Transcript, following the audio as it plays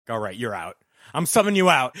All right, you're out. I'm summing you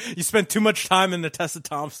out. You spent too much time in the Tessa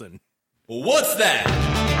Thompson. What's that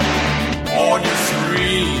on your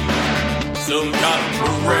screen? Some kind of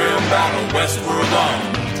program about a Westworld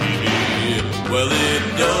on TV. Well,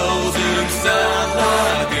 it doesn't sound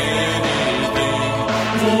like anything.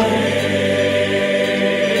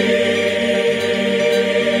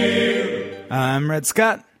 I'm Red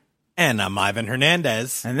Scott. And I'm Ivan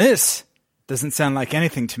Hernandez. And this doesn't sound like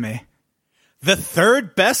anything to me. The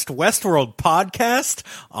third best Westworld podcast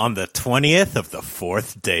on the 20th of the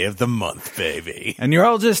fourth day of the month, baby. And you're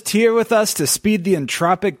all just here with us to speed the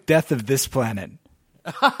entropic death of this planet.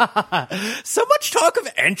 So much talk of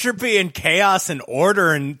entropy and chaos and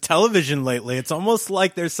order in television lately. It's almost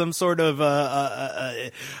like there's some sort of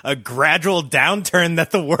a gradual downturn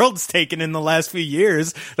that the world's taken in the last few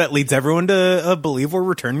years that leads everyone to believe we're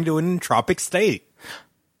returning to an entropic state.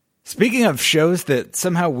 Speaking of shows that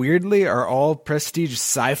somehow weirdly are all prestige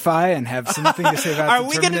sci-fi and have something to say about are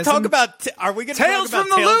we going to talk about Tales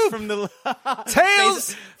from the Loop?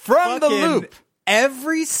 Tales from the Loop.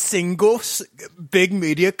 Every single big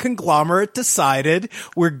media conglomerate decided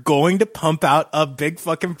we're going to pump out a big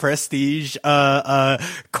fucking prestige,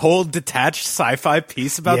 cold, detached sci-fi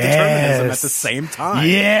piece about determinism at the same time.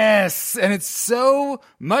 Yes, and it's so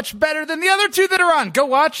much better than the other two that are on. Go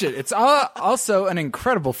watch it. It's also an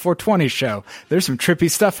incredible 420 show. There's some trippy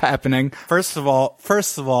stuff happening. First of all,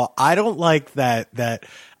 I don't like that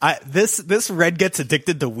this Red Gets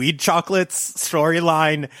Addicted to Weed Chocolates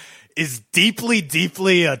storyline is deeply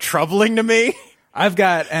troubling to me. I've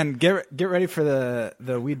got, and get ready for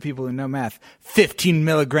the weed people who know math, 15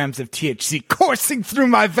 milligrams of THC coursing through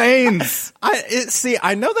my veins.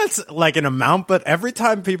 I know that's like an amount, but every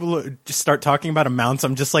time people just start talking about amounts,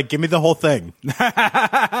 I'm just like, give me the whole thing.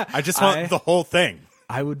 I just want the whole thing.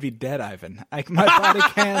 I would be dead, Ivan. My body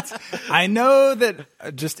can't. I know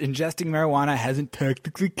that just ingesting marijuana hasn't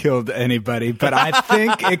technically killed anybody, but I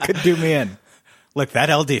think it could do me in. Look, that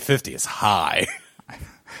LD50 is high.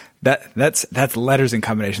 That's letters in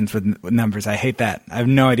combinations with numbers. I hate that. I have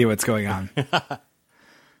no idea what's going on.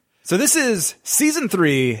 So this is Season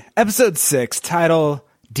 3, Episode 6, title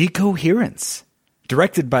Decoherence.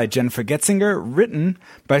 Directed by Jennifer Getzinger, written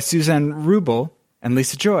by Suzanne Rubel and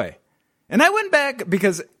Lisa Joy. And I went back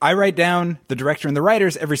because I write down the director and the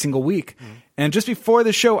writers every single week. And just before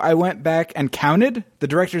the show, I went back and counted the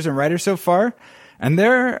directors and writers so far. And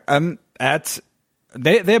they're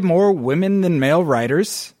They have more women than male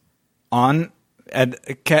writers credited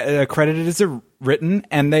as written,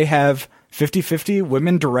 and they have 50-50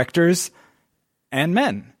 women directors and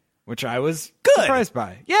men, which I was surprised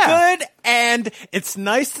by. Yeah. Good, and it's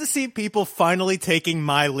nice to see people finally taking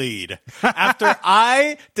my lead. After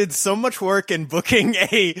I did so much work in booking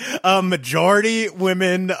a majority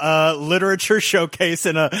women literature showcase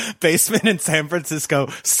in a basement in San Francisco,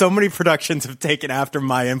 so many productions have taken after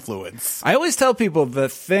my influence. I always tell people the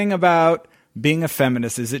thing about being a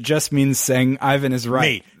feminist is it just means saying Ivan is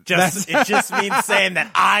right. It just means saying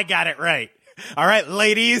that I got it right. All right,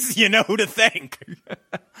 ladies, you know who to thank.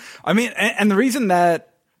 I mean, and the reason that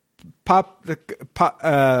grab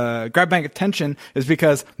my attention is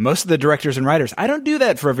because most of the directors and writers, I don't do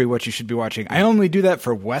that for every What You Should Be Watching. I only do that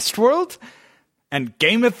for Westworld and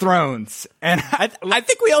Game of Thrones. And I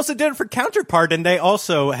think we also did it for Counterpart, and they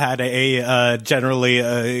also had a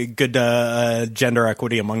generally good gender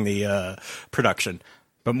equity among the production.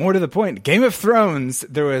 But more to the point, Game of Thrones,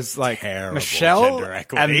 there was like terrible Michelle, gender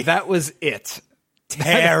equity. And that was it.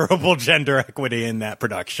 Terrible gender equity in that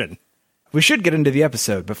production. We should get into the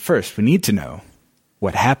episode, but first we need to know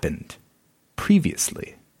what happened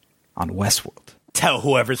previously on Westworld. Tell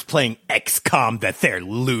whoever's playing XCOM that they're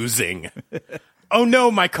losing. Oh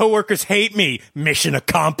no, my coworkers hate me. Mission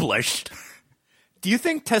accomplished. Do you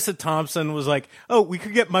think Tessa Thompson was like, oh, we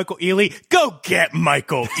could get Michael Ealy? Go get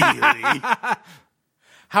Michael Ealy.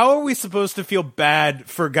 How are we supposed to feel bad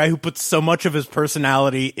for a guy who puts so much of his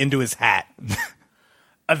personality into his hat?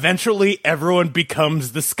 Eventually, everyone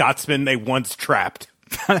becomes the Scotsman they once trapped.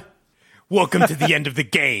 Welcome to the end of the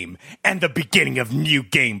game and the beginning of New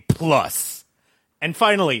Game Plus. And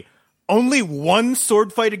finally, only one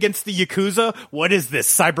sword fight against the Yakuza? What is this,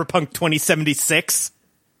 Cyberpunk 2076?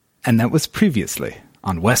 And that was previously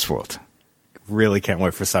on Westworld. Really can't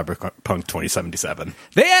wait for Cyberpunk 2077.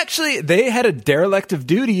 They had a derelict of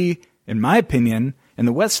duty, in my opinion, in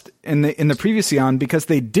the previous Eon because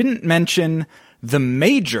they didn't mention the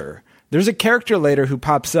Major. There's a character later who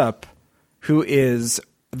pops up who is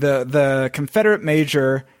the Confederate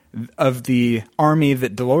Major of the army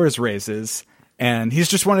that Dolores raises, and he's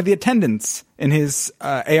just one of the attendants in his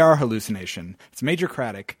AR hallucination. It's Major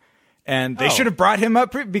Craddock. And they should have brought him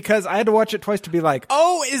up because I had to watch it twice to be like,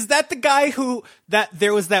 oh, is that the guy who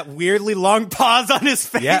there was that weirdly long pause on his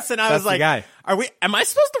face? Yeah, and I that's was like, the guy. Am I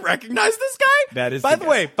supposed to recognize this guy? That is By the the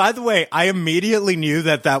guy. way, I immediately knew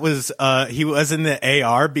that was, he was in the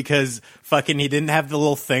AR because fucking he didn't have the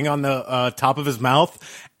little thing on the, top of his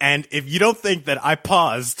mouth. And if you don't think that I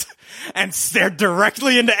paused and stared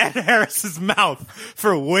directly into Ed Harris's mouth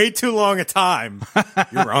for way too long a time,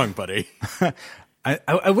 you're wrong, buddy.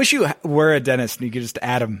 I wish you were a dentist and you could just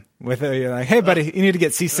add him with it. You're like, hey, buddy, you need to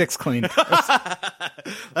get C6 cleaned.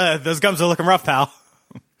 Those gums are looking rough, pal.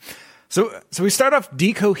 So we start off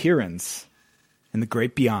decoherence in the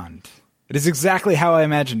great beyond. It is exactly how I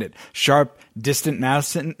imagined it. Sharp, distant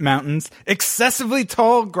mountains, excessively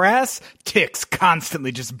tall grass, ticks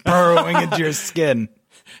constantly just burrowing into your skin.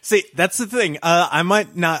 See, that's the thing. I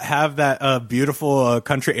might not have that beautiful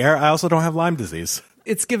country air. I also don't have Lyme disease.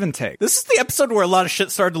 It's give and take. This is the episode where a lot of shit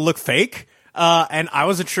started to look fake. And I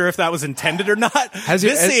wasn't sure if that was intended or not.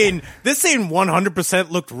 This scene 100%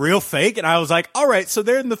 looked real fake. And I was like, all right, so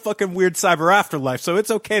they're in the fucking weird cyber afterlife. So it's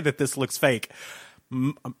okay that this looks fake.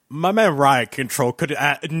 My man Riot Control could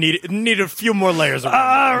need a few more layers of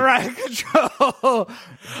Riot Control.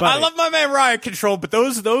 I love my man Riot Control, but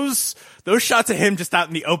those shots of him just out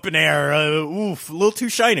in the open air, a little too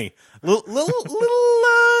shiny. Little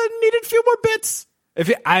needed a few more bits.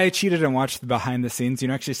 I cheated and watched the behind the scenes, you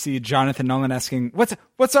can actually see Jonathan Nolan asking,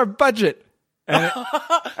 "What's our budget?"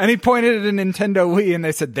 And he pointed at a Nintendo Wii, and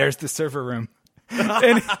they said, "There's the server room.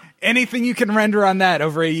 Anything you can render on that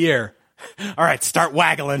over a year." All right, start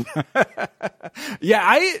waggling.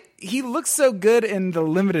 Yeah, he looks so good in the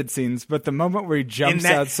limited scenes, but the moment where he jumps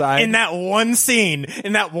outside. In that one scene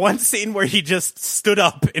where he just stood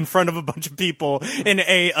up in front of a bunch of people in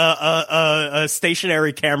a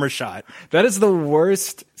stationary camera shot. That is the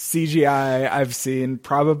worst CGI I've seen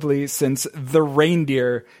probably since the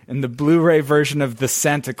reindeer in the Blu-ray version of the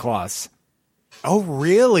Santa Claus. Oh,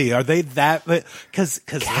 really? Are they that? Because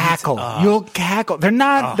cackle. You'll cackle. They're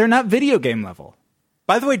not video game level.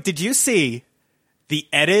 By the way, did you see the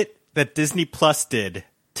edit that Disney Plus did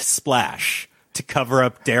to Splash to cover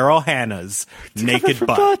up Daryl Hannah's naked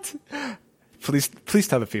butt? Please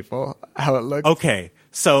tell the people how it looks. Okay,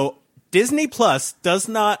 so Disney Plus does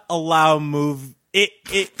not allow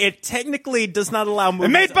It technically does not allow movies.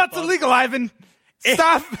 It made butts illegal, Ivan.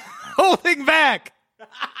 Stop holding back.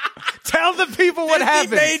 Tell the people what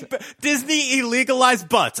happens. Disney illegalized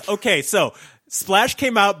butts. Okay, so Splash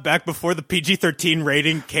came out back before the PG-13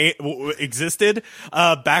 rating existed.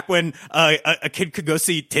 Back when a kid could go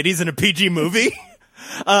see titties in a PG movie.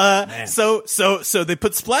 So they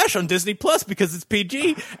put Splash on Disney Plus because it's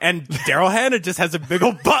PG, and Daryl Hannah just has a big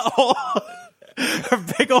old butthole. Her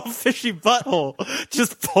big old fishy butthole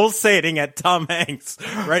just pulsating at Tom Hanks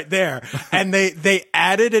right there. And they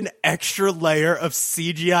added an extra layer of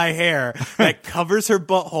CGI hair that covers her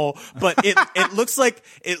butthole, but it looks like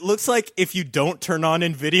if you don't turn on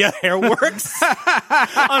NVIDIA Hairworks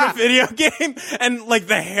on a video game, and like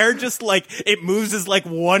the hair just like it moves as like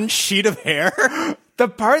one sheet of hair. The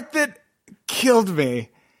part that killed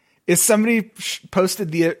me is somebody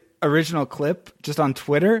posted the original clip just on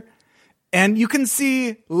Twitter, and you can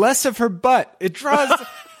see less of her butt. It draws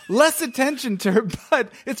less attention to her butt.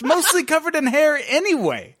 It's mostly covered in hair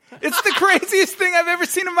anyway. It's the craziest thing I've ever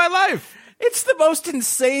seen in my life. It's the most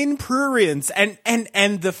insane prurience.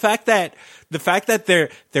 And the fact that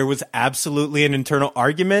there was absolutely an internal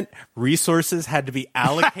argument, resources had to be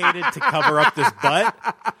allocated to cover up this butt.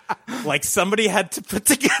 Like somebody had to put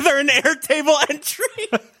together an Airtable entry.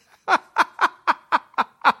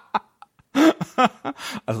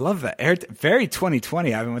 I love that. Very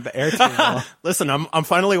 2020, Ivan, with the Airtable. Listen, I'm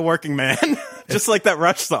finally a working man. Just like that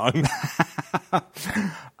Rush song.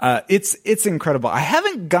 It's incredible. I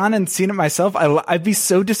haven't gone and seen it myself. I'd be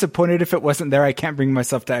so disappointed if it wasn't there. I can't bring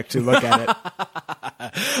myself to actually look at it.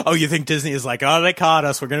 Oh, you think Disney is like, oh, they caught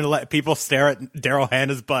us. We're going to let people stare at Daryl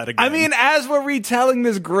Hannah's butt again. I mean, as we're retelling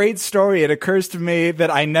this great story, it occurs to me that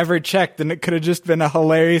I never checked, and it could have just been a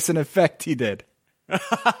hilarious effect he did.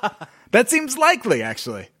 That seems likely,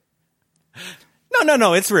 actually.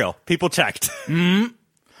 No, it's real. People checked. Mm-hmm.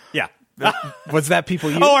 Yeah. Was that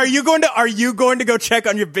people? Oh, are you going to go check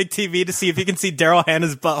on your big TV to see if you can see Daryl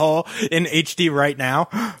Hannah's butthole in HD right now?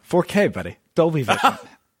 4K, buddy. Dolby Vision.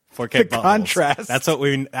 4K the buttholes. contrast.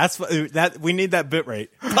 We need that bit rate.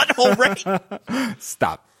 Butthole rate.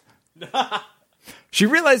 Stop. She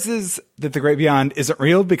realizes that the Great Beyond isn't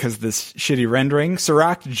real because of this shitty rendering.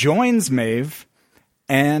 Serac joins Maeve.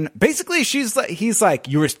 And basically, he's like,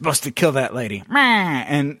 you were supposed to kill that lady.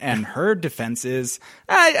 And her defense is,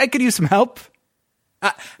 I could use some help.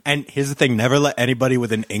 And here's the thing, never let anybody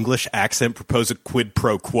with an English accent propose a quid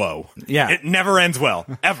pro quo. Yeah. It never ends well,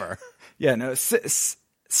 ever. Yeah, no,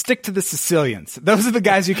 stick to the Sicilians. Those are the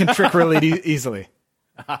guys you can trick really easily.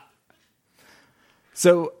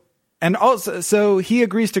 So he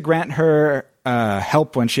agrees to grant her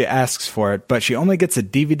help when she asks for it, but she only gets a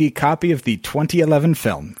DVD copy of the 2011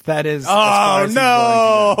 film. That is, as far as he's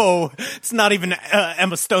willing to go. It's not even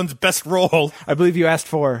Emma Stone's best role. I believe you asked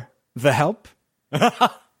for the help.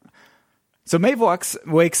 So Maeve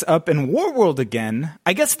wakes up in Warworld again.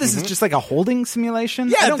 I guess this is just like a holding simulation.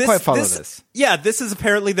 Yeah, I don't quite follow this. Yeah, this is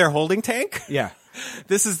apparently their holding tank. Yeah.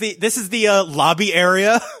 This is the lobby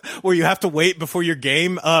area where you have to wait before your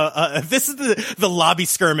game. This is the lobby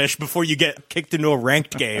skirmish before you get kicked into a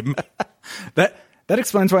ranked game. That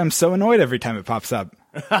explains why I'm so annoyed every time it pops up.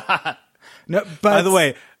 No, but by the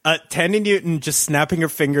way, Tandy Newton just snapping her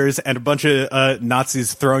fingers and a bunch of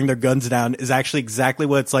Nazis throwing their guns down is actually exactly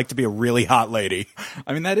what it's like to be a really hot lady.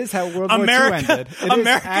 I mean, that is how World War II ended.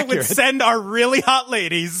 America would send our really hot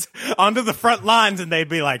ladies onto the front lines and they'd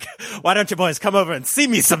be like, why don't you boys come over and see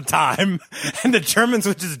me sometime? And the Germans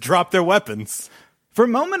would just drop their weapons. For a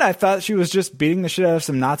moment, I thought she was just beating the shit out of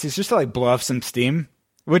some Nazis just to like blow off some steam,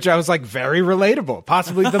 which I was like very relatable,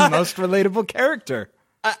 possibly the most relatable character.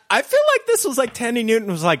 I feel like this was like Tandy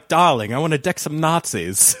Newton was like, darling, I want to deck some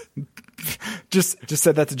Nazis. Just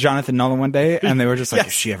said that to Jonathan Nolan one day, and they were just like, Yes.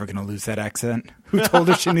 Is she ever going to lose that accent? Who told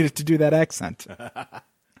her she needed to do that accent?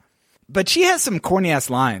 But she has some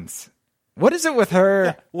corny-ass lines. What is it with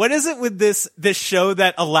her? What is it with this show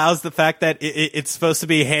that allows the fact that it's supposed to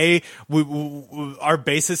be, hey, our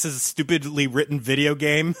basis is a stupidly written video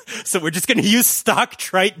game, so we're just going to use stock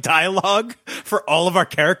trite dialogue for all of our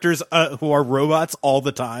characters who are robots all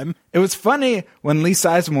the time? It was funny when Lee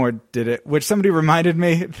Sizemore did it, which somebody reminded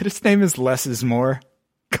me that his name is Less is More.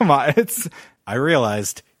 Come on, I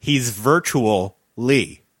realized he's Virtual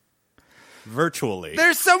Lee. Virtually.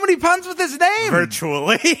 There's so many puns with his name.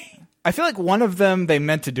 Virtually. I feel like one of them they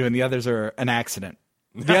meant to do and the others are an accident.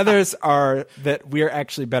 The others are that we're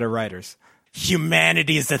actually better writers.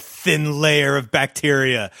 Humanity is a thin layer of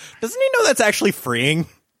bacteria. Doesn't he know that's actually freeing?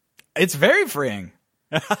 It's very freeing.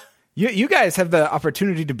 You guys have the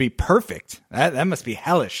opportunity to be perfect. That must be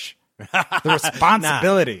hellish. The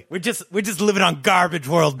responsibility. Nah, we're just living on garbage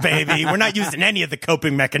world, baby. We're not using any of the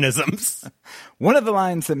coping mechanisms. One of the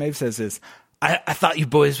lines that Maeve says is, I thought you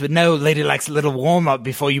boys would know Lady likes a little warm-up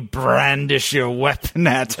before you brandish your weapon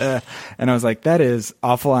at her. And I was like, that is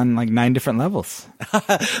awful on like 9 different levels.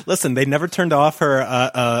 Listen, they never turned off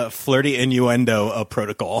her flirty innuendo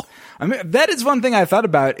protocol. I mean, that is one thing I thought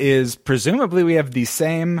about is presumably we have the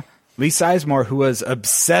same Lee Sizemore who was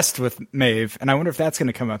obsessed with Maeve, and I wonder if that's going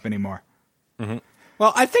to come up anymore. Mm-hmm.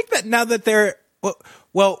 Well, I think that now that they're...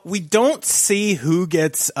 Well, we don't see who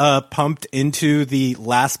gets pumped into the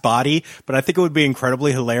last body, but I think it would be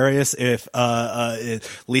incredibly hilarious if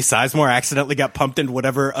Lee Sizemore accidentally got pumped into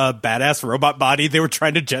whatever badass robot body they were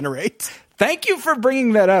trying to generate. Thank you for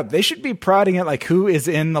bringing that up. They should be prodding at like who is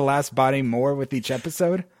in the last body more with each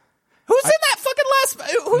episode. Who's in that fucking last...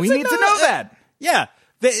 We need to know that. Yeah.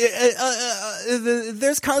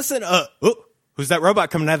 There's constant... who's that robot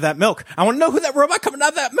coming out of that milk? I want to know who that robot coming out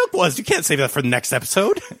of that milk was. You can't save that for the next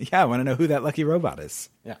episode. Yeah, I want to know who that lucky robot is.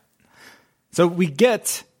 Yeah. So we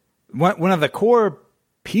get one of the core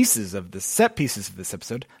pieces of the set pieces of this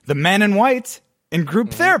episode, the man in white in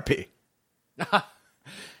group therapy.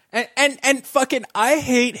 And fucking, I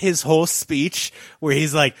hate his whole speech where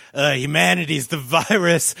he's like, humanity's the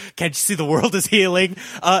virus. Can't you see the world is healing?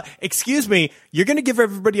 Excuse me, you're going to give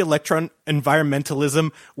everybody electron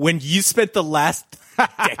environmentalism when you spent the last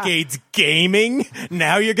decades gaming?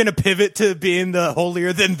 Now you're going to pivot to being the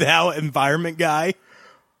holier than thou environment guy?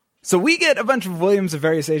 So we get a bunch of Williams of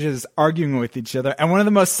various ages arguing with each other. And one of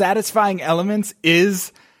the most satisfying elements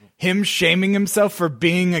is him shaming himself for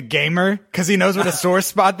being a gamer because he knows what a sore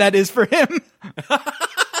spot that is for him.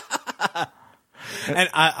 And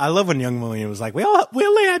I love when young William was like, we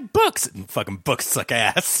only had books. And fucking books suck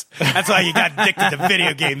ass. That's why you got addicted to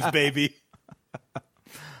video games, baby.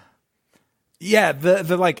 Yeah,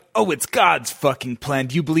 the like, oh, it's God's fucking plan.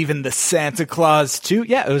 Do you believe in the Santa Claus too?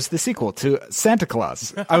 Yeah, it was the sequel to Santa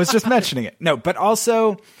Claus. I was just mentioning it. No, but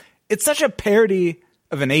also, it's such a parody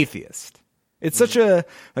of an atheist. It's such a,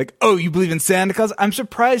 like, oh, you believe in Santa Claus? I'm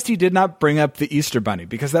surprised he did not bring up the Easter Bunny,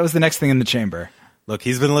 because that was the next thing in the chamber. Look,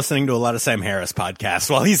 he's been listening to a lot of Sam Harris podcasts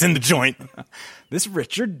while he's in the joint. This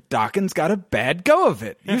Richard Dawkins got a bad go of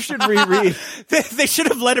it. You should reread. They should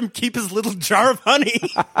have let him keep his little jar of honey.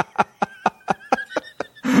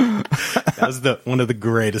 That was one of the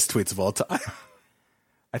greatest tweets of all time.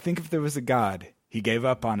 I think if there was a God, He gave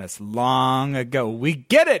up on us long ago. We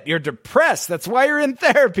get it. You're depressed. That's why you're in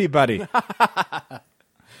therapy, buddy.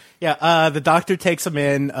 Yeah, the doctor takes him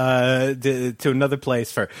in to another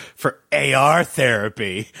place for AR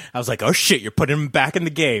therapy. I was like, oh shit, you're putting him back in the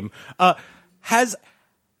game. Has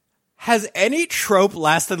any trope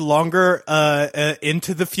lasted longer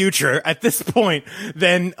into the future at this point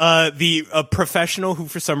than the professional who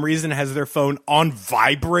for some reason has their phone on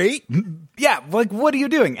vibrate? Yeah, like, what are you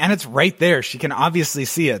doing? And it's right there. She can obviously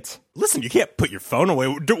see it. Listen, you can't put your phone away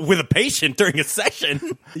with a patient during a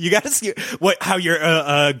session. You got to see how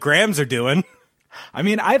your grams are doing. I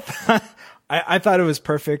mean, I thought it was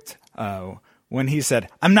perfect when he said,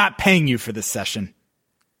 "I'm not paying you for this session."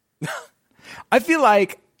 I feel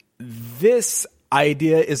like this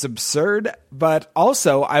idea is absurd, but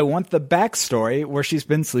also I want the backstory where she's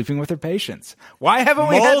been sleeping with her patients. Why haven't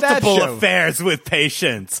we had that show? Multiple affairs with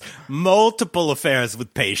patients. Multiple affairs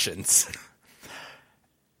with patients.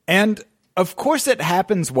 And, of course, it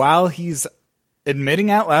happens while he's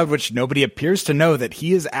admitting out loud, which nobody appears to know, that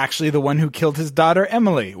he is actually the one who killed his daughter,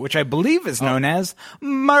 Emily, which I believe is known as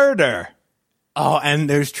murder. Oh, and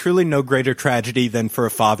there's truly no greater tragedy than for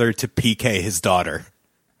a father to PK his daughter.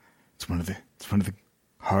 It's one of the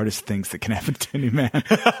hardest things that can happen to any man.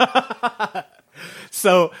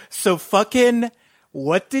 So fucking,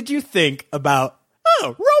 what did you think about,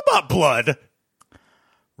 robot blood?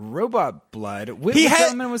 Robot blood? Which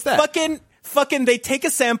element was that? Fucking, they take a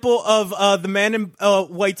sample of the man in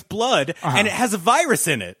white's blood, and it has a virus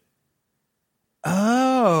in it.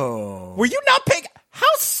 Oh. Were you not paying? How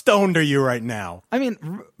stoned are you right now? I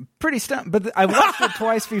mean, pretty stoned, but I watched it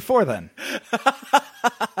twice before then.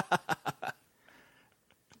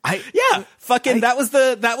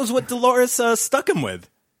 That was what Dolores stuck him with.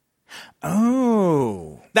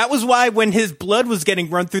 Oh. That was why when his blood was getting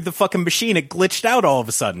run through the fucking machine, it glitched out all of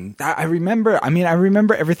a sudden. I remember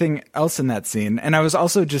everything else in that scene, and I was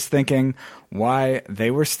also just thinking why they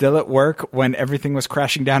were still at work when everything was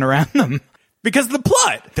crashing down around them. Because the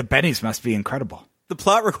plot. The Bennies must be incredible. The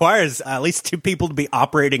plot requires at least two people to be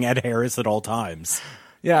operating Ed Harris at all times.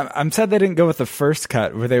 Yeah, I'm sad they didn't go with the first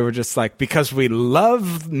cut where they were just like, because we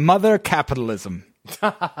love mother capitalism.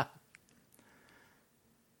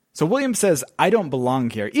 So William says, I don't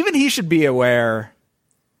belong here. Even he should be aware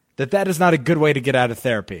that that is not a good way to get out of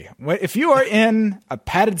therapy. If you are in a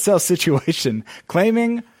padded cell situation,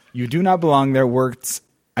 claiming you do not belong there works,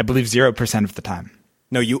 I believe, 0% of the time.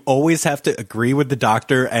 No, you always have to agree with the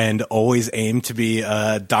doctor and always aim to be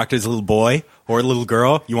a doctor's little boy or little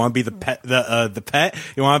girl. You want to be the pet, the pet.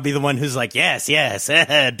 You want to be the one who's like, yes,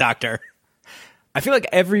 doctor. I feel like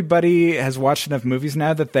everybody has watched enough movies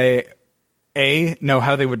now that they, A, know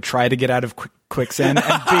how they would try to get out of quicksand,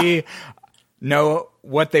 and B, know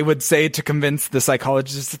what they would say to convince the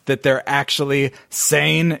psychologist that they're actually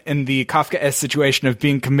sane in the Kafka-esque situation of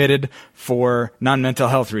being committed for non-mental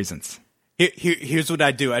health reasons. Here's what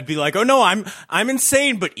I'd do. I'd be like, oh no, I'm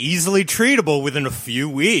insane, but easily treatable within a few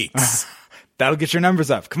weeks. That'll get your numbers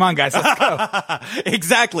up. Come on, guys, let's go.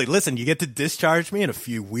 Exactly. Listen, you get to discharge me in a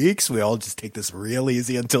few weeks. We all just take this real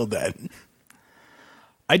easy until then.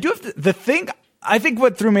 I do have the thing. I think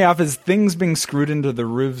what threw me off is things being screwed into the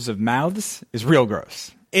roofs of mouths is real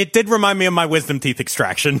gross. It did remind me of my wisdom teeth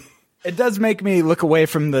extraction. It does make me look away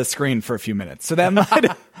from the screen for a few minutes. So that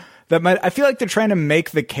might, I feel like they're trying to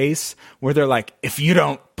make the case where they're like, if you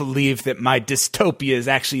don't believe that my dystopia is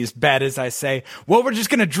actually as bad as I say, well, we're just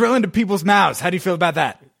going to drill into people's mouths. How do you feel about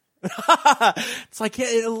that? It's like,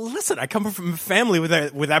 yeah, listen, I come from a family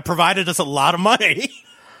that provided us a lot of money.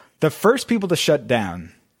 The first people to shut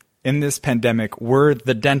down in this pandemic were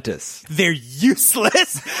the dentists. They're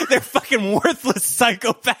useless. They're fucking worthless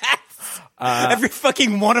psychopaths. Every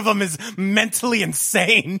fucking one of them is mentally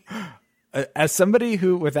insane. As somebody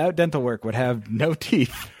who, without dental work, would have no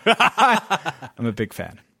teeth, I'm a big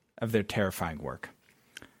fan of their terrifying work.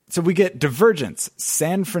 So we get Divergence,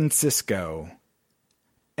 San Francisco.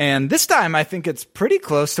 And this time, I think it's pretty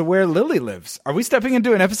close to where Lily lives. Are we stepping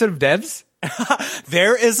into an episode of Devs?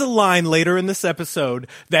 There is a line later in this episode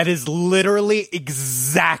that is literally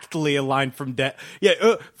exactly a line from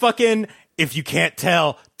fucking, if you can't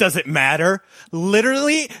tell, does it matter?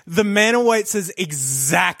 Literally, the man in white says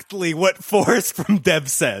exactly what Forrest from Dev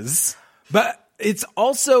says. But it's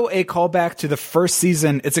also a callback to the first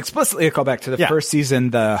season. It's explicitly a callback to the first season,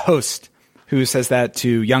 the host who says that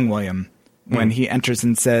to young William when he enters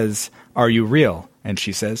and says, "Are you real?" And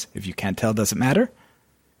she says, "If you can't tell, does it matter?"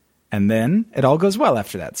 And then it all goes well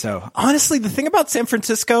after that. So honestly, the thing about San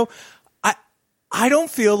Francisco, I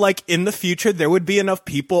don't feel like in the future there would be enough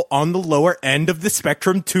people on the lower end of the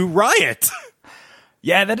spectrum to riot.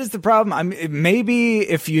 Yeah, that is the problem. Maybe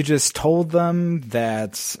if you just told them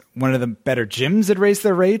that one of the better gyms had raised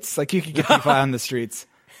their rates, like you could get people out on the streets.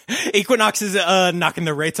 Equinox is knocking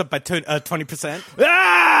their rates up by 20%.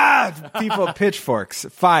 Ah! People, pitchforks,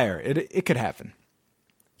 fire. It could happen.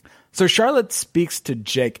 So Charlotte speaks to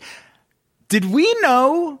Jake. Did we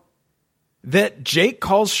know that Jake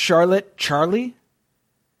calls Charlotte Charlie?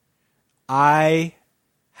 I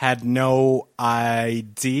had no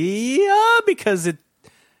idea because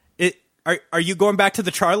are you going back to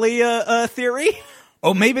the Charlie theory?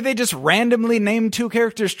 Oh, maybe they just randomly named two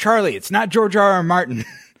characters Charlie. It's not George R.R. Martin.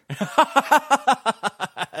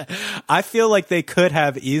 I feel like they could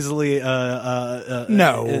have easily. No.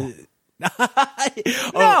 No.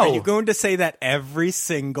 Are you going to say that every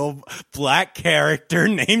single black character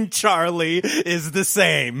named Charlie is the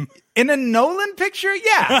same? In a Nolan picture?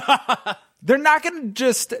 Yeah. They're not going to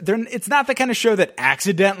just, it's not the kind of show that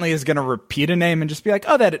accidentally is going to repeat a name and just be like,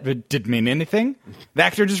 oh, that didn't mean anything. The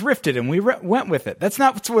actor just riffed it and we went with it. That's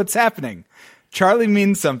not what's happening. Charlie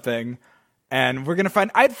means something and we're going to find,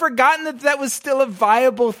 I'd forgotten that was still a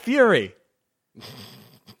viable theory.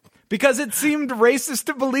 Because it seemed racist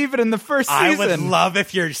to believe it in the first season. I would love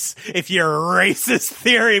if your racist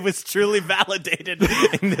theory was truly validated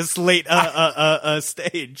in this late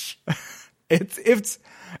stage.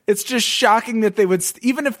 It's just shocking that they would,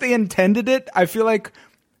 even if they intended it, I feel like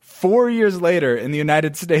 4 years later in the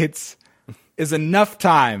United States is enough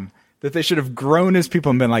time that they should have grown as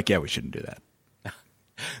people and been like, yeah, we shouldn't do that.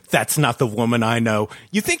 That's not the woman I know.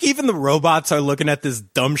 You think even the robots are looking at this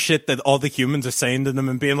dumb shit that all the humans are saying to them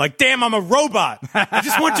and being like, damn, I'm a robot. I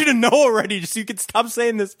just want you to know already just so you can stop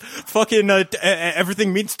saying this fucking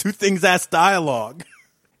everything means two things ass dialogue.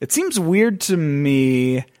 It seems weird to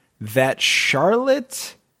me that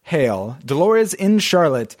Charlotte Hale, Dolores in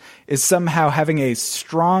Charlotte, is somehow having a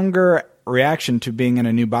stronger reaction to being in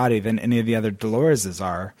a new body than any of the other Doloreses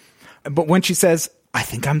are. But when she says, I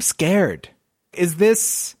think I'm scared. Is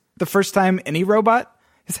this the first time any robot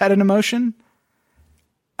has had an emotion?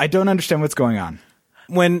 I don't understand what's going on.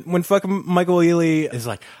 When fucking Michael Ealy is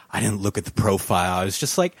like, I didn't look at the profile. I was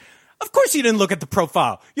just like, of course you didn't look at the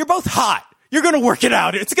profile. You're both hot. You're going to work it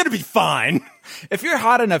out. It's going to be fine. If you're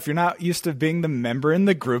hot enough, you're not used to being the member in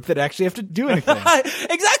the group that actually have to do anything.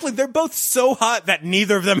 Exactly. They're both so hot that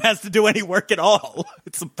neither of them has to do any work at all.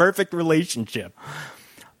 It's a perfect relationship.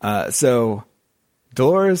 So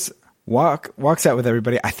Dolores walks out with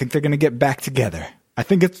everybody. I think they're going to get back together. I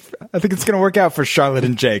think it's going to work out for Charlotte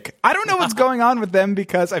and Jake. I don't know what's going on with them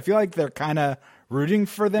because I feel like they're kind of rooting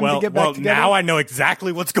for them to get back together. Well, now I know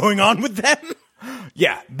exactly what's going on with them.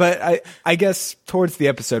 Yeah, but I guess towards the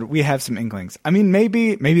episode we have some inklings. I mean,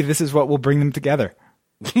 maybe this is what will bring them together.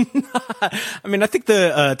 I mean, I think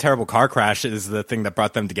the terrible car crash is the thing that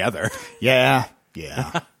brought them together. Yeah.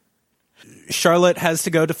 Charlotte has to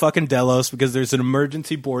go to fucking Delos because there's an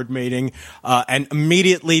emergency board meeting, and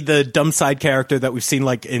immediately the dumb side character that we've seen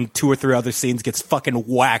like in 2 or 3 other scenes gets fucking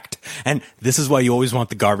whacked. And this is why you always want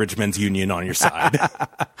the garbage men's union on your side.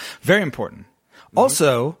 Very important. Mm-hmm.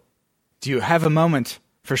 Also, do you have a moment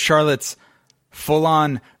for Charlotte's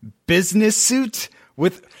full-on business suit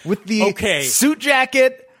with the suit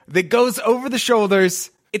jacket that goes over the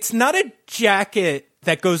shoulders? It's not a jacket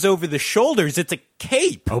that goes over the shoulders. It's a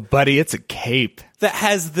cape. Oh, buddy, it's a cape. That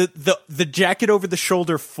has the jacket over the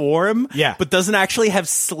shoulder form, yeah, but doesn't actually have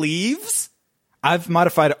sleeves. I've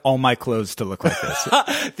modified all my clothes to look like this.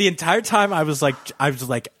 The entire time I was like,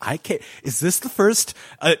 I can't. Is this the first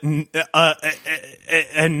a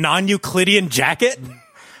non-Euclidean jacket?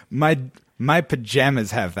 My pajamas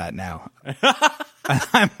have that now.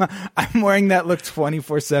 I'm wearing that look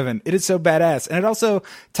 24/7. It is so badass, and it also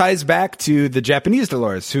ties back to the Japanese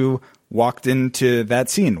Dolores who walked into that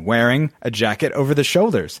scene wearing a jacket over the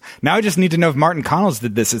shoulders. Now I just need to know if Martin Connells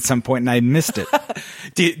did this at some point and I missed it.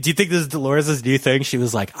 Do you think this is Dolores' new thing? She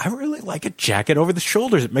was like, I really like a jacket over the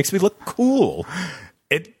shoulders. It makes me look cool.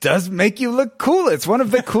 It does make you look cool. It's one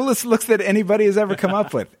of the coolest looks that anybody has ever come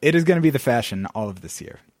up with. It is going to be the fashion all of this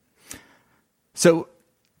year. So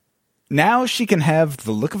now she can have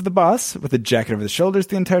the look of the boss with a jacket over the shoulders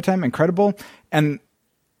the entire time. Incredible. And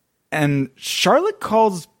Charlotte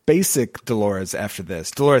calls basic Dolores after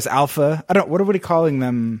this. Dolores Alpha. What are we calling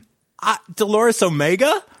them? Dolores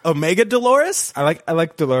Omega? Omega Dolores? I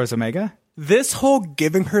like Dolores Omega. This whole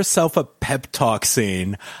giving herself a pep talk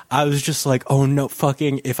scene, I was just like, oh no,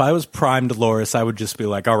 fucking, if I was Prime Dolores, I would just be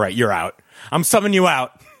like, all right, you're out. I'm summoning you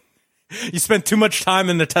out. You spent too much time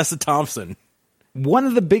in the Tessa Thompson. One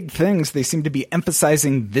of the big things they seem to be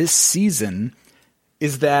emphasizing this season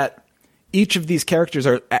is that each of these characters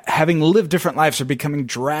are, having lived different lives, are becoming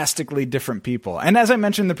drastically different people. And as I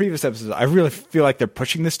mentioned in the previous episode, I really feel like they're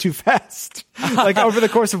pushing this too fast. Like over the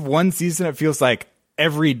course of one season, it feels like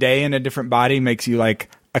every day in a different body makes you like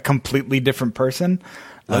a completely different person.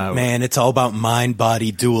 Look, man, it's all about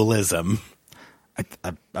mind-body dualism.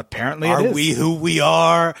 Apparently Are it is. we who we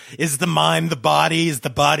are? Is the mind the body? Is the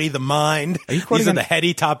body the mind? These are the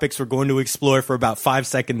heady topics we're going to explore for about 5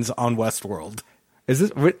 seconds on Westworld.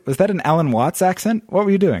 Was that an Alan Watts accent? What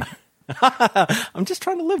were you doing? I'm just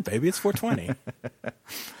trying to live, baby. It's 420.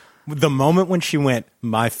 The moment when she went,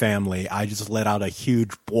 my family, I just let out a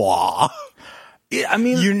huge blah. Yeah, I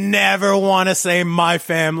mean, you never want to say my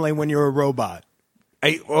family when you're a robot.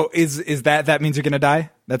 Is that means you're going to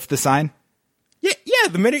die? That's the sign? Yeah.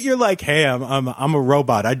 The minute you're like, hey, I'm a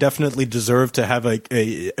robot, I definitely deserve to have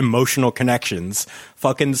a emotional connections.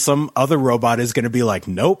 Fucking some other robot is going to be like,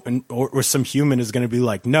 nope, or some human is going to be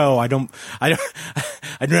like, no, I do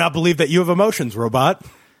not believe that you have emotions, robot.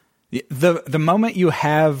 The moment you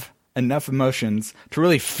have enough emotions to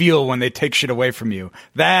really feel when they take shit away from you,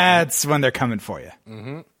 that's when they're coming for you.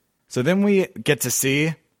 Mm-hmm. So then we get to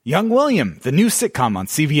see Young William, the new sitcom on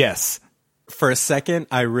CBS. For a second,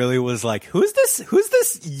 I really was like, who's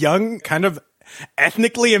this young, kind of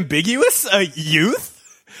ethnically ambiguous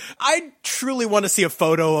youth? I truly want to see a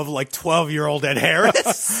photo of like 12-year-old Ed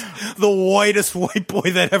Harris, the whitest white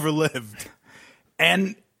boy that ever lived.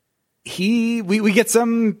 And we get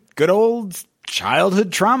some good old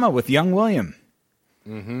childhood trauma with young William.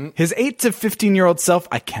 Mm-hmm. His 8 to 15-year-old self,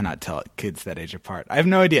 I cannot tell kids that age apart. I have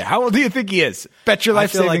no idea. How old do you think he is? Bet your life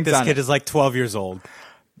I feel savings like this on kid it. is like 12 years old.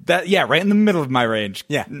 Right in the middle of my range.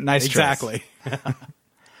 Yeah, nice exactly.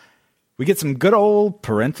 We get some good old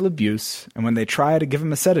parental abuse, and when they try to give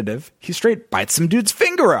him a sedative, he straight bites some dude's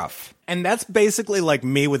finger off. And that's basically like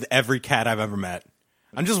me with every cat I've ever met.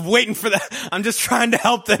 I'm just waiting for that. I'm just trying to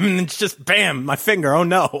help them, and it's just bam, my finger. Oh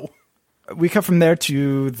no. We come from there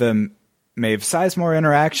to the Maeve Sizemore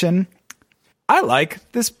interaction. I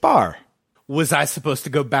like this bar. Was I supposed to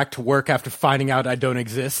go back to work after finding out I don't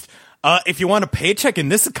exist? If you want a paycheck in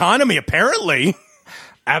this economy, apparently.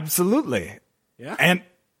 Absolutely. Yeah.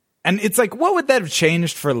 And it's like, what would that have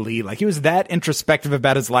changed for Lee? Like, he was that introspective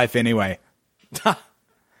about his life anyway.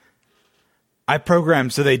 I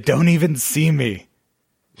programmed so they don't even see me.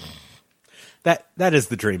 That is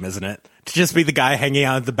the dream, isn't it? To just be the guy hanging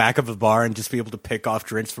out at the back of a bar and just be able to pick off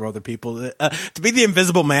drinks from other people. To be the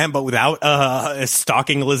Invisible Man, but without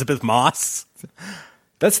stalking Elizabeth Moss.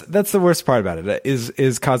 That's the worst part about it,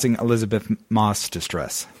 is causing Elizabeth Moss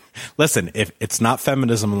distress. Listen, if it's not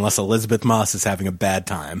feminism unless Elizabeth Moss is having a bad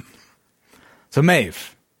time. So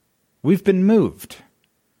Maeve, we've been moved.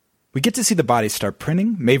 We get to see the body start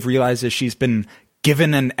printing. Maeve realizes she's been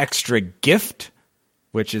given an extra gift,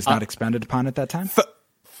 which is not expounded upon at that time.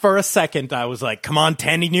 For a second, I was like, come on,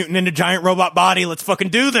 Tandy Newton in a giant robot body, let's fucking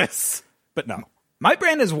do this. But no. My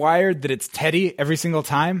brain is wired that it's Teddy every single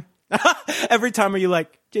time. Every time are you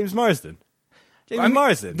like, James Marsden?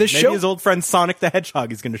 Marsden. Maybe his old friend Sonic the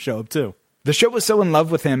Hedgehog is going to show up too. The show was so in love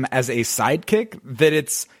with him as a sidekick that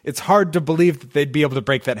it's hard to believe that they'd be able to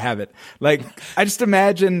break that habit. Like, I just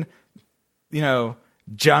imagine,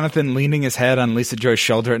 Jonathan leaning his head on Lisa Joy's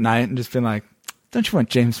shoulder at night and just being like, don't you want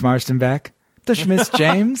James Marsden back? Don't you miss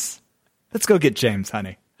James? Let's go get James,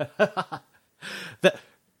 honey.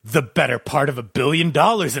 The better part of $1 billion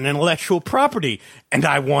in intellectual property, and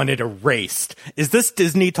I want it erased. Is this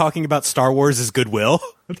Disney talking about Star Wars' goodwill?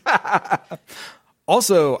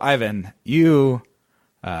 Also, Ivan, you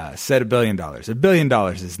said $1 billion. $1 billion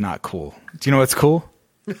is not cool. Do you know what's cool?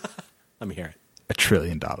 Let me hear it. $1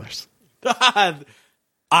 trillion.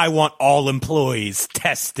 I want all employees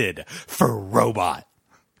tested for robot.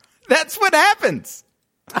 That's what happens.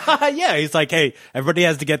 Yeah, he's like, hey, everybody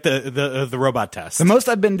has to get the robot test. The most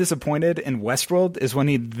I've been disappointed in Westworld is when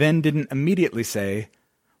he then didn't immediately say,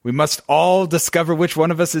 we must all discover which one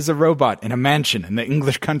of us is a robot in a mansion in the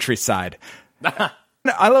English countryside.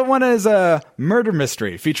 I love one as a murder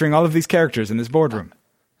mystery featuring all of these characters in this boardroom.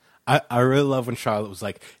 I really love when Charlotte was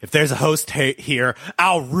like, if there's a host here,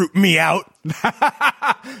 I'll root me out.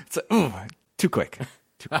 It's like, ooh, too quick.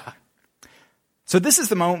 So this is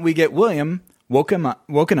the moment we get William woken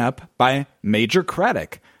up by Major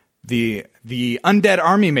Craddock, the undead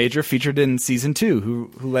army major featured in season 2,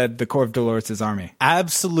 who led the Corps of Dolores' army.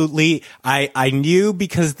 Absolutely. I knew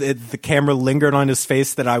because the camera lingered on his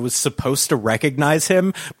face that I was supposed to recognize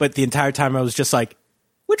him, but the entire time I was just like,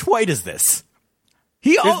 which white is this?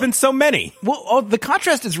 There's been so many. Well, the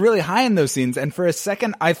contrast is really high in those scenes, and for a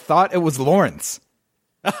second I thought it was Lawrence.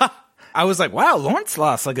 I was like, wow, Lawrence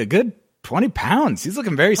lost like a good 20 pounds. He's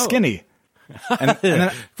looking very skinny. And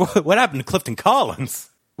then What happened to Clifton Collins?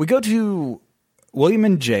 we go to William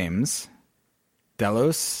and James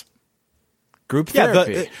Delos group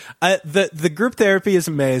therapy. The group therapy is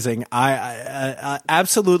amazing. I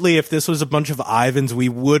absolutely, if this was a bunch of Ivans, we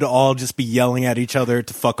would all just be yelling at each other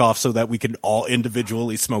to fuck off so that we could all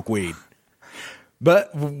individually smoke weed.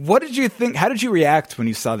 But what did you think? How did you react when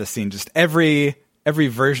you saw this scene? Just every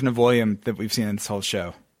version of William that we've seen in this whole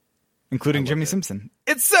show, including Jimmy Simpson.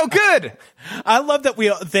 It's so good. I love that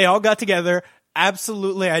they all got together.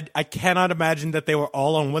 Absolutely. I cannot imagine that they were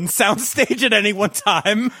all on one soundstage at any one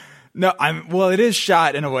time. No, well, it is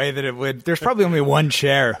shot in a way that it would. There's probably only one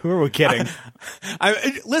chair. Who are we kidding?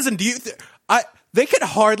 Listen, they could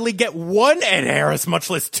hardly get one Ed Harris, much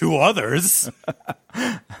less two others.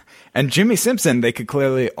 And Jimmy Simpson, they could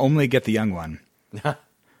clearly only get the young one.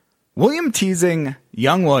 William teasing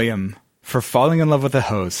young William for falling in love with a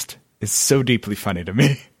host is so deeply funny to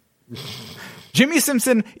me. Jimmy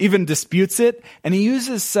Simpson even disputes it, and he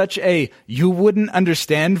uses such a you wouldn't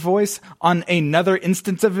understand voice on another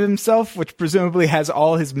instance of himself, which presumably has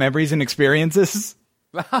all his memories and experiences.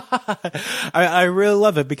 I really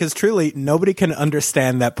love it because truly nobody can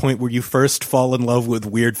understand that point where you first fall in love with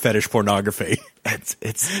weird fetish pornography.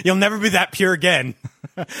 It's you'll never be that pure again.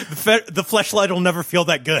 The fleshlight will never feel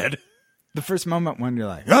that good. The first moment when you're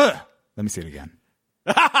like, ugh! Let me see it again.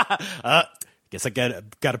 Guess I got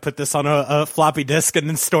to put this on a floppy disk and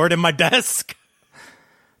then store it in my desk.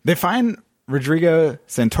 They find Rodrigo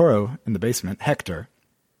Santoro in the basement, Hector.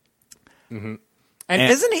 Mm-hmm. And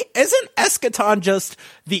isn't Eschaton just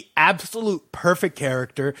the absolute perfect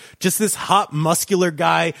character? Just this hot, muscular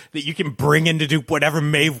guy that you can bring in to do whatever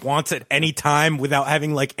Maeve wants at any time without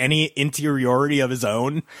having like any interiority of his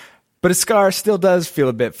own. But his scar still does feel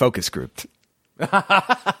a bit focus grouped.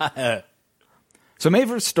 So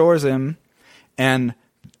Maeve restores him, and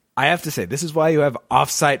I have to say, this is why you have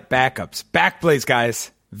off-site backups. Backblaze,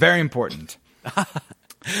 guys. Very important.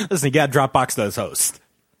 Listen, you got Dropbox those hosts.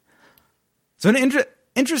 So an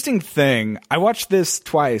interesting thing, I watched this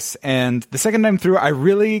twice, and the second time through, I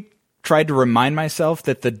really tried to remind myself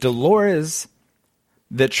that the Dolores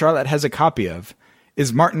that Charlotte has a copy of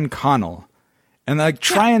is Martin Connell. And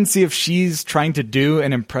try and see if she's trying to do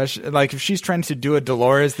an impression, like if she's trying to do a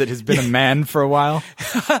Dolores that has been a man for a while.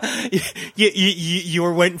 You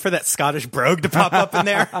were waiting for that Scottish brogue to pop up in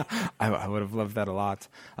there? I would have loved that a lot.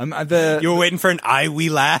 You were waiting for an I wee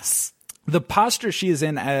lass? The posture she is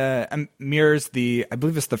in mirrors I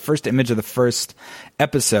believe it's the first image of the first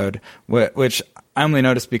episode, which I only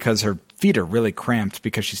noticed because her feet are really cramped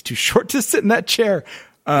because she's too short to sit in that chair.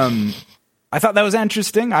 I thought that was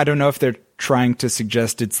interesting. I don't know if they're trying to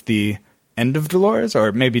suggest it's the end of Dolores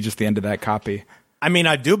or maybe just the end of that copy. I mean,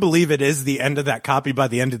 I do believe it is the end of that copy by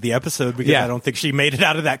the end of the episode because I don't think she made it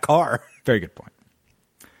out of that car. Very good point.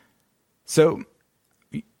 So...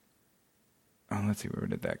 Oh, let's see, where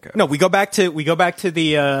did that go? No, we go back to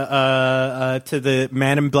the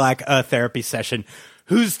Man in Black therapy session.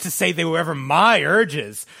 Who's to say they were ever my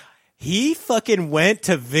urges? He fucking went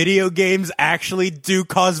to video games actually do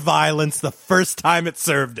cause violence the first time it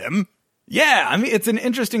served him. Yeah, I mean, it's an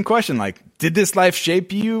interesting question. Like, did this life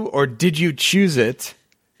shape you or did you choose it?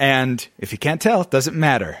 And if you can't tell, it doesn't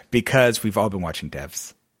matter because we've all been watching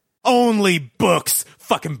devs. Only books.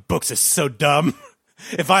 Fucking books are so dumb.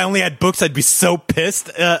 If I only had books, I'd be so pissed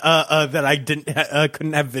that I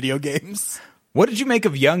couldn't have video games. What did you make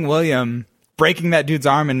of young William breaking that dude's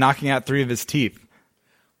arm and knocking out 3 of his teeth?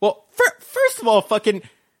 Well, first of all, fucking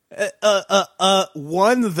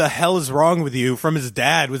one, the hell is wrong with you from his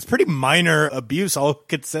dad was pretty minor abuse, all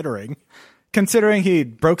considering. Considering he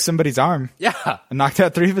broke somebody's arm. Yeah. And knocked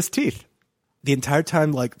out 3 of his teeth. The entire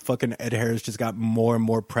time, like, fucking Ed Harris just got more and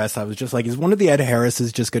more press. I was just like, is one of the Ed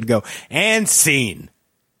Harrises just going to go, and scene?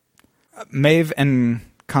 Maeve and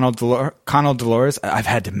Connell Dolores, I've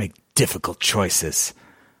had to make difficult choices.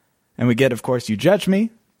 And we get, of course, you judge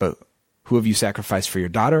me, but who have you sacrificed for your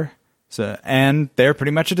daughter? And they're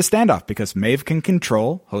pretty much at a standoff because Maeve can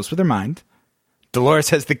control, host with her mind.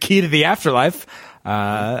 Dolores has the key to the afterlife.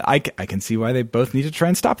 I can see why they both need to try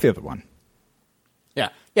and stop the other one.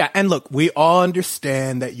 Yeah, and look, we all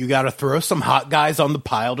understand that you got to throw some hot guys on the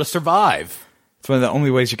pile to survive. It's one of the only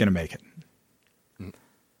ways you're going to make it.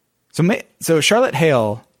 So Charlotte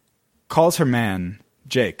Hale calls her man,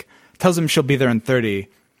 Jake, tells him she'll be there in 30,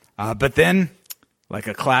 but then, like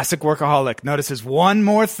a classic workaholic, notices one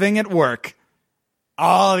more thing at work.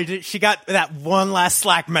 Oh, she got that one last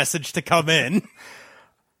Slack message to come in.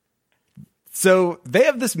 So they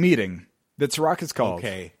have this meeting that Sirach is called.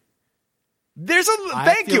 Okay.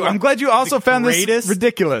 Thank you. I'm glad you also found this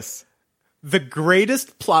ridiculous. The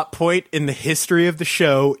greatest plot point in the history of the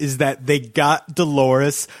show is that they got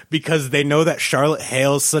Dolores because they know that Charlotte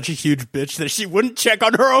Hale is such a huge bitch that she wouldn't check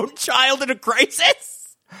on her own child in a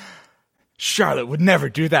crisis. Charlotte would never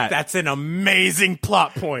do that. That's an amazing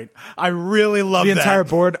plot point. I really love The that. entire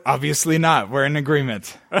board, obviously not. We're in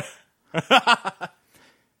agreement.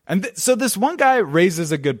 And so this one guy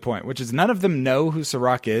raises a good point, which is none of them know who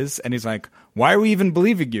Serac is, and he's like, "Why are we even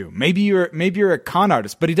believing you? Maybe you're a con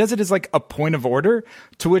artist." But he does it as like a point of order,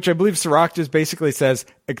 to which I believe Serac just basically says,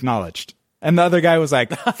 "Acknowledged." And the other guy was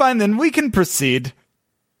like, "Fine, then we can proceed."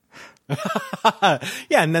 Yeah,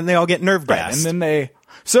 and then they all get nerve gassed. And then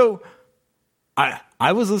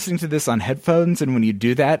I was listening to this on headphones, and when you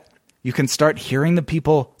do that, you can start hearing the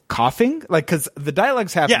people coughing, like, because the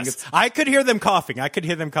dialogue's happening. Yes, I could hear them coughing. I could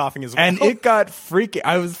hear them coughing as well. And it got freaky.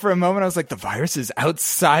 For a moment, I was like, the virus is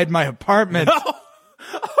outside my apartment.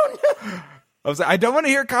 Oh, no. I was like, I don't want to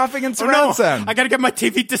hear coughing and surround sound. I got to get my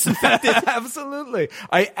TV disinfected. Absolutely.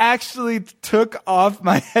 I actually took off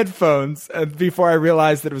my headphones before I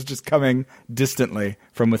realized that it was just coming distantly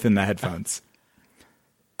from within the headphones.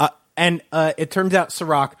 And it turns out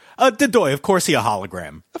Serac, Dedoy, of course, he a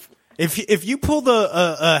hologram. If you pull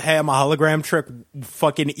the hey, I'm a hologram trick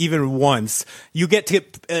fucking even once, you get to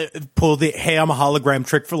pull the hey, I'm a hologram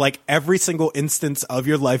trick for like every single instance of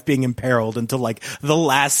your life being imperiled until like the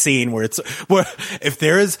last scene where if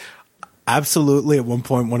there is absolutely at one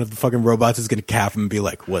point one of the fucking robots is going to cap him and be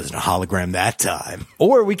like, wasn't a hologram that time.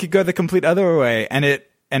 Or we could go the complete other way, and it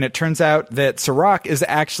turns out that Serac is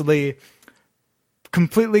actually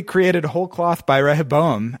completely created whole cloth by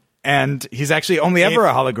Rehoboam, and he's actually only ever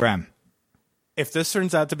a hologram. If this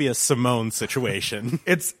turns out to be a Simone situation,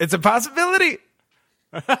 it's a possibility.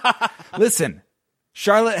 Listen,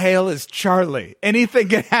 Charlotte Hale is Charlie. Anything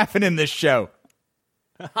can happen in this show.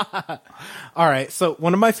 All right, so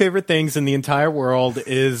one of my favorite things in the entire world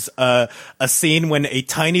is a scene when a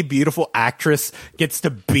tiny, beautiful actress gets to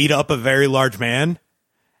beat up a very large man.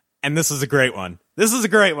 And this is a great one.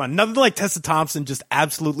 Nothing like Tessa Thompson just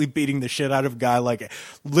absolutely beating the shit out of a guy like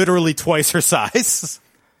literally twice her size.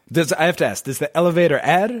 I have to ask, does the elevator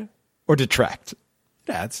add or detract?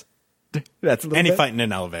 It adds. That's Any fight in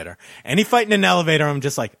an elevator. I'm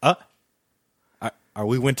just like, are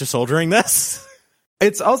we Winter Soldiering this?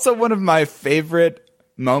 It's also one of my favorite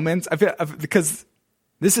moments. I feel because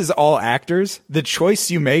this is all actors. The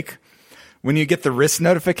choice you make when you get the wrist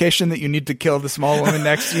notification that you need to kill the small woman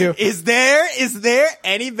next to you. Is there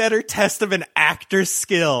any better test of an actor's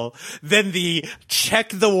skill than the check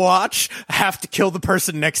the watch, have to kill the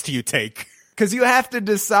person next to you take? Because you have to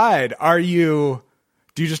decide, do you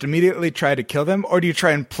just immediately try to kill them, or do you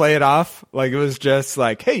try and play it off like it was just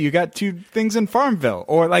like, hey, you got two things in Farmville?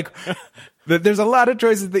 Or like, there's a lot of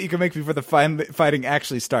choices that you can make before the fighting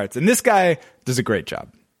actually starts. And this guy does a great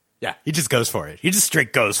job. Yeah, he just goes for it. He just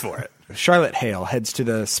straight goes for it. Charlotte Hale heads to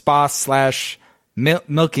the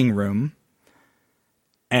spa/milking room,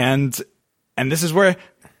 and this is where it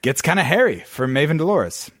gets kind of hairy for Maeve and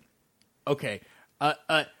Dolores. Okay,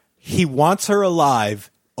 he wants her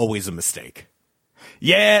alive. Always a mistake.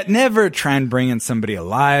 Yeah, never try and bring in somebody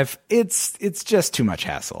alive. It's just too much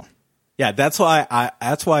hassle. Yeah, that's why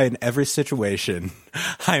in every situation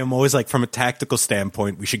I am always like, from a tactical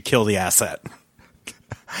standpoint, we should kill the asset.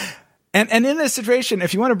 And in this situation,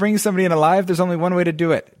 if you want to bring somebody in alive, there's only one way to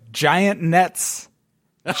do it. Giant nets.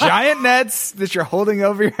 Giant nets that you're holding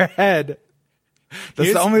over your head.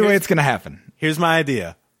 That's the only way it's going to happen. Here's my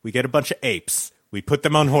idea. We get a bunch of apes. We put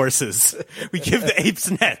them on horses. We give the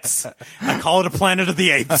apes nets. I call it a Planet of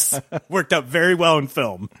the Apes. Worked out very well in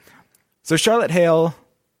film. So Charlotte Hale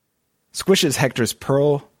squishes Hector's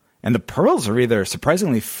pearl, and the pearls are either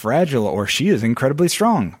surprisingly fragile or she is incredibly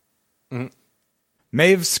strong. Mm-hmm.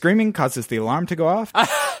 Maeve's screaming causes the alarm to go off.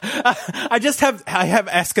 I have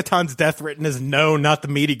Eschaton's death written as no, not the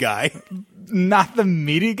meaty guy. Not the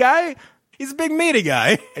meaty guy? He's a big meaty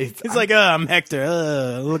guy. He's like, I'm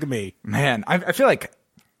Hector. Look at me. Man, I feel like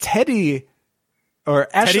Teddy or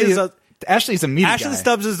Ashley's a meaty guy. Ashley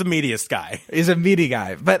Stubbs is the meatiest guy. He's a meaty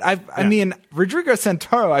guy. But I mean, Rodrigo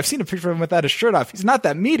Santoro, I've seen a picture of him without his shirt off. He's not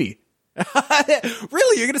that meaty.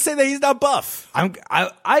 Really? You're going to say that he's not buff?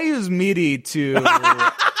 I use meaty to be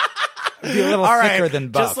a little thicker than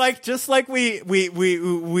buff. Just like we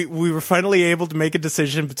were finally able to make a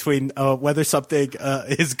decision between whether something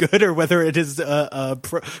is good or whether it is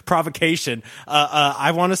provocation.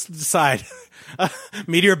 I want us to decide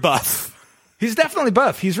meaty or buff. He's definitely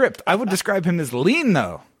buff. He's ripped. I would describe him as lean,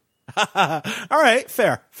 though. All right,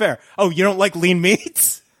 fair. Oh, you don't like lean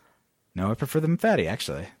meats? No, I prefer them fatty,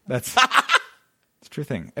 actually. That's a true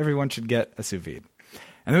thing. Everyone should get a sous vide.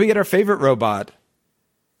 And then we get our favorite robot,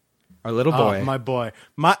 our little boy. Oh, my boy.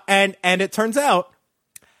 And it turns out,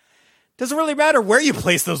 doesn't really matter where you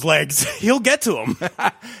place those legs. He'll get to them.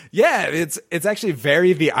 Yeah, it's actually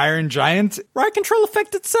very the Iron Giant. Riot control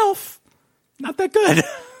effect itself, not that good.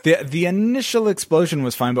 The initial explosion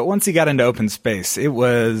was fine, but once he got into open space, it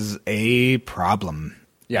was a problem.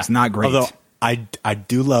 Yeah. It's not great. Although I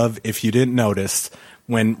do love, if you didn't notice,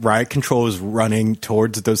 when Riot Control is running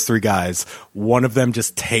towards those three guys, one of them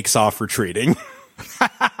just takes off retreating.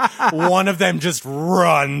 One of them just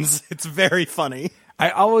runs. It's very funny. I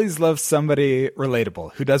always love somebody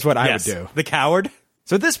relatable who does what I would do. The coward.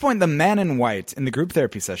 So at this point, the man in white in the group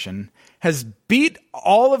therapy session has beat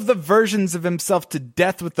all of the versions of himself to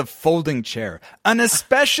death with the folding chair, an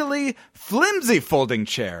especially flimsy folding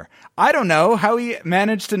chair. I don't know how he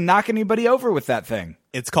managed to knock anybody over with that thing.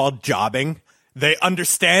 It's called jobbing. They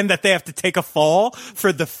understand that they have to take a fall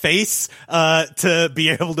for the face to be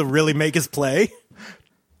able to really make his play.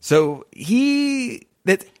 So it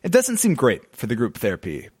doesn't seem great for the group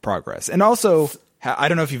therapy progress. And also, I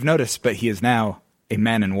don't know if you've noticed, but he is now a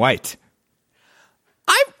man in white.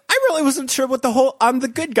 I really wasn't sure what the whole I'm the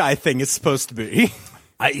good guy thing is supposed to be.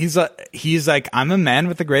 He's like, I'm a man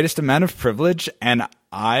with the greatest amount of privilege, and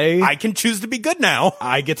I can choose to be good now.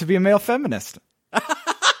 I get to be a male feminist.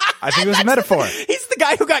 I think it was a metaphor. He's the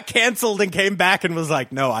guy who got canceled and came back and was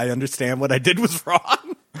like, no, I understand what I did was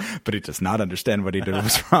wrong. But he does not understand what he did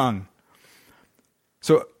was wrong.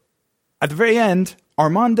 So at the very end,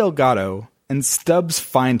 Armand Delgado and Stubbs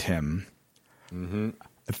find him. Mm-hmm.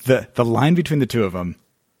 The line between the two of them,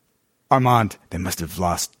 Armand, they must have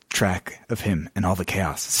lost track of him and all the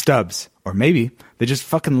chaos. Stubbs, or maybe they just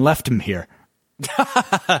fucking left him here.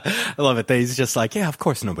 I love it. He's just like, yeah, of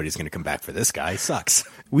course nobody's going to come back for this guy. He sucks.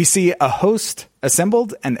 We see a host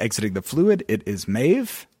assembled and exiting the fluid. It is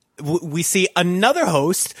Maeve. We see another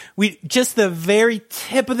host. Just the very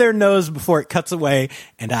tip of their nose before it cuts away.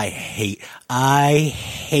 And I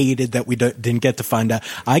hated that we didn't get to find out.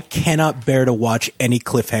 I cannot bear to watch any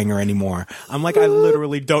cliffhanger anymore. I'm like, I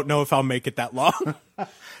literally don't know if I'll make it that long.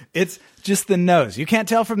 It's just the nose. You can't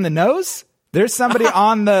tell from the nose? There's somebody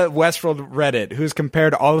on the Westworld Reddit who's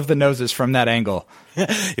compared all of the noses from that angle.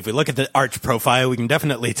 If we look at the Arch profile, we can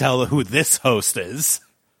definitely tell who this host is.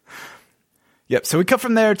 Yep, so we cut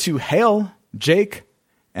from there to Hale, Jake,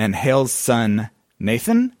 and Hale's son,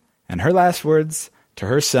 Nathan. And her last words to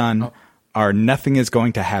her son are, nothing is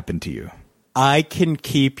going to happen to you. I can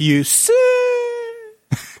keep you safe.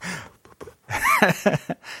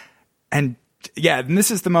 And yeah, and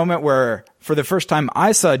this is the moment where, for the first time,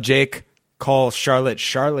 I saw Jake call Charlotte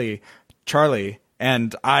Charlie,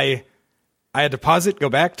 and I had to pause it, go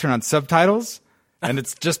back, turn on subtitles, and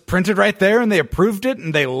it's just printed right there, and they approved it,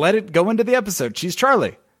 and they let it go into the episode. She's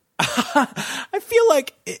Charlie. I feel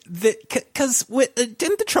like because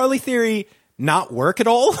didn't the Charlie theory not work at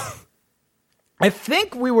all? I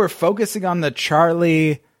think we were focusing on the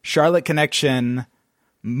Charlie-Charlotte connection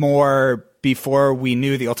more before we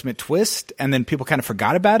knew the ultimate twist, and then people kind of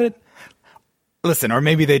forgot about it. Listen, or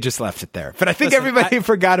maybe they just left it there. But I think everybody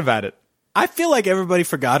forgot about it. I feel like everybody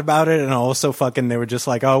forgot about it, and also fucking they were just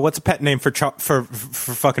like, oh, what's a pet name for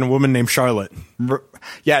fucking a woman named Charlotte?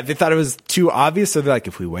 Yeah, they thought it was too obvious, so they're like,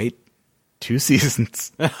 if we wait 2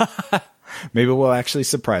 seasons, maybe we'll actually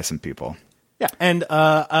surprise some people. Yeah, and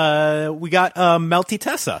we got Melty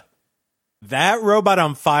Tessa. That robot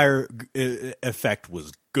on fire effect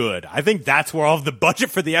was good. I think that's where all of the budget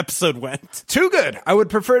for the episode went. Too good. I would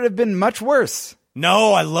prefer it to have been much worse.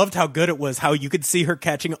 No, I loved how good it was, how you could see her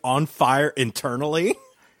catching on fire internally.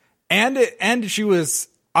 And she was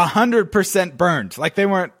 100% burned. Like they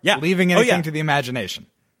weren't leaving anything to the imagination.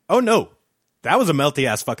 Oh, no. That was a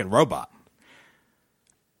melty-ass fucking robot.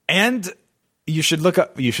 And you should look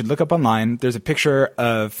up online. There's a picture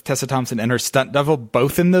of Tessa Thompson and her stunt double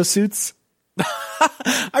both in those suits.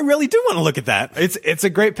 I really do want to look at that. It's a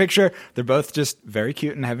great picture. They're both just very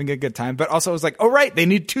cute and having a good time. But also I was like, oh, right, they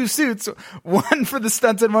need 2 suits. One for the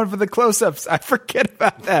stunts and one for the close-ups. I forget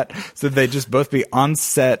about that. So they just both be on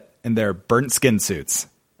set in their burnt skin suits.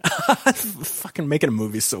 Fucking making a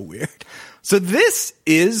movie is so weird. So this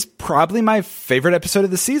is probably my favorite episode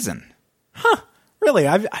of the season. Huh. Really?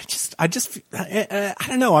 I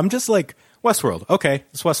don't know. I'm just like, Westworld. Okay,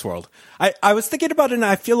 it's Westworld. I was thinking about it, and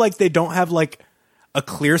I feel like they don't have like a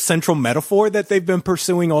clear central metaphor that they've been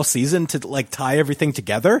pursuing all season to like tie everything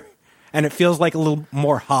together. And it feels like a little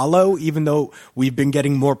more hollow, even though we've been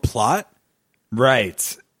getting more plot.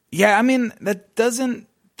 Right. Yeah, I mean,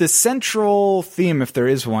 the central theme, if there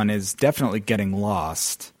is one, is definitely getting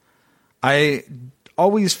lost. I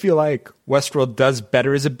always feel like Westworld does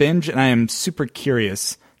better as a binge, and I am super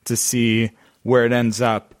curious to see where it ends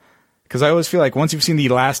up. Because I always feel like once you've seen the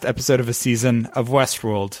last episode of a season of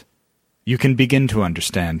Westworld, you can begin to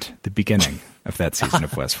understand the beginning of that season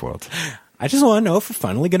of Westworld. I just want to know if we're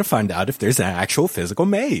finally going to find out if there's an actual physical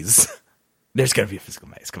maze. There's going to be a physical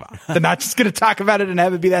maze. Come on. They're not just going to talk about it and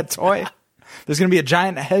have it be that toy. There's going to be a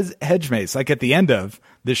giant hedge maze, like at the end of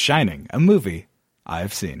The Shining, a movie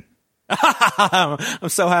I've seen. I'm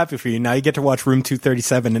so happy for you. Now you get to watch Room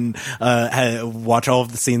 237 and watch all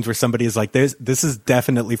of the scenes where somebody is like, this is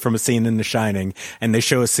definitely from a scene in The Shining, and they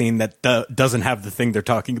show a scene that doesn't have the thing they're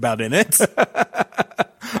talking about in it.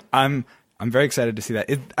 I'm very excited to see that.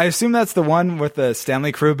 I assume that's the one with the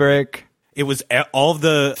Stanley Kubrick. It was all of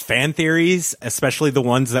the fan theories, especially the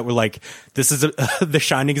ones that were like, this is The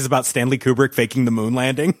Shining is about Stanley Kubrick faking the moon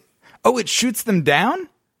landing. Oh, it shoots them down?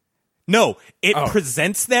 No, it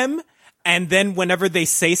presents them. And then whenever they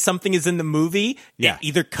say something is in the movie, it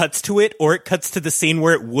either cuts to it or it cuts to the scene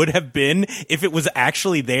where it would have been if it was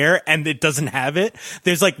actually there and it doesn't have it.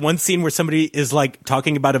 There's like one scene where somebody is like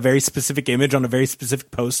talking about a very specific image on a very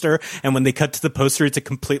specific poster. And when they cut to the poster, it's a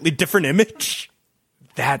completely different image.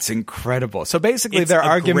 That's incredible. So basically it's their a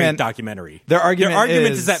argument, great documentary. Their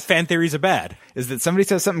argument is that fan theories are bad. Is that somebody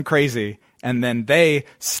says something crazy and then they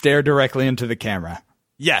stare directly into the camera.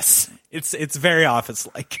 Yes, it's very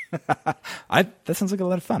Office-like. That sounds like a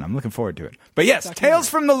lot of fun. I'm looking forward to it. But yes, Tales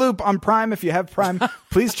from the Loop on Prime. If you have Prime,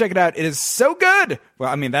 please check it out. It is so good.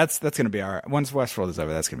 Well, I mean, that's going to be once Westworld is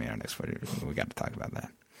over, that's going to be our next video. We got to talk about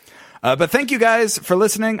that. But thank you guys for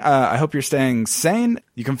listening. I hope you're staying sane.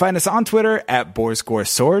 You can find us on Twitter at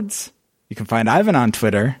BoarScoreSwords. You can find Ivan on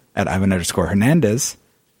Twitter at Ivan_Hernandez.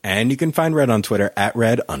 And you can find Red on Twitter at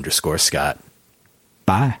Red_Scott.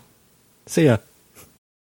 Bye. See ya.